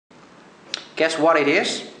Guess what it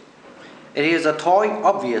is? It is a toy,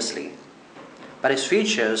 obviously, but its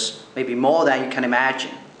features may be more than you can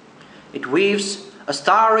imagine. It weaves a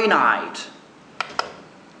starry night.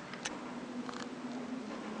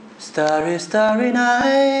 Starry, starry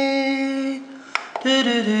night. Do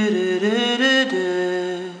do do do do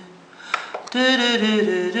do. Do do do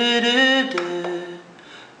do do do.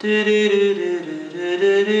 Do do do do do do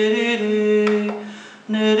do do.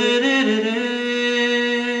 Do do do do do.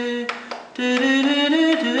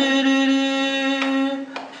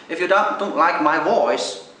 If you don't like my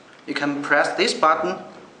voice, you can press this button.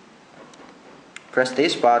 Press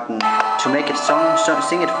this button to make it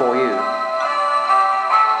sing it for you.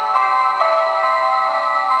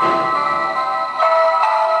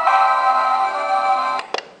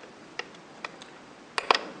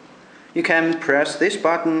 You can press this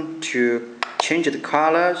button to change the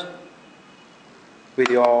colors with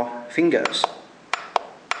your fingers.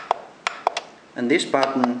 And this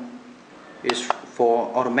button is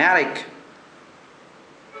for automatic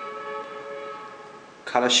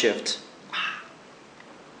color shift.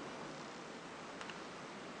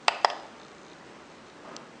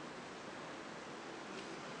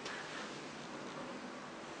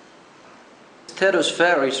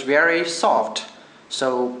 Stetosphere is very soft,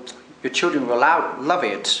 so your children will love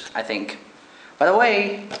it, I think. By the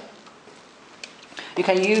way, you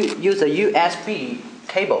can use a USB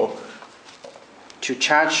cable to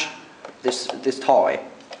charge this toy.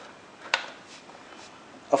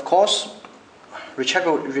 Of course,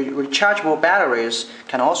 rechargeable batteries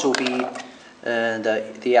can also be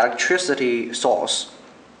the electricity source.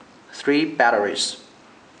 3 batteries.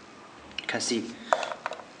 You can see.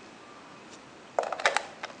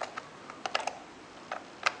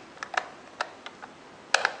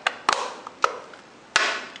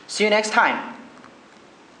 See you next time.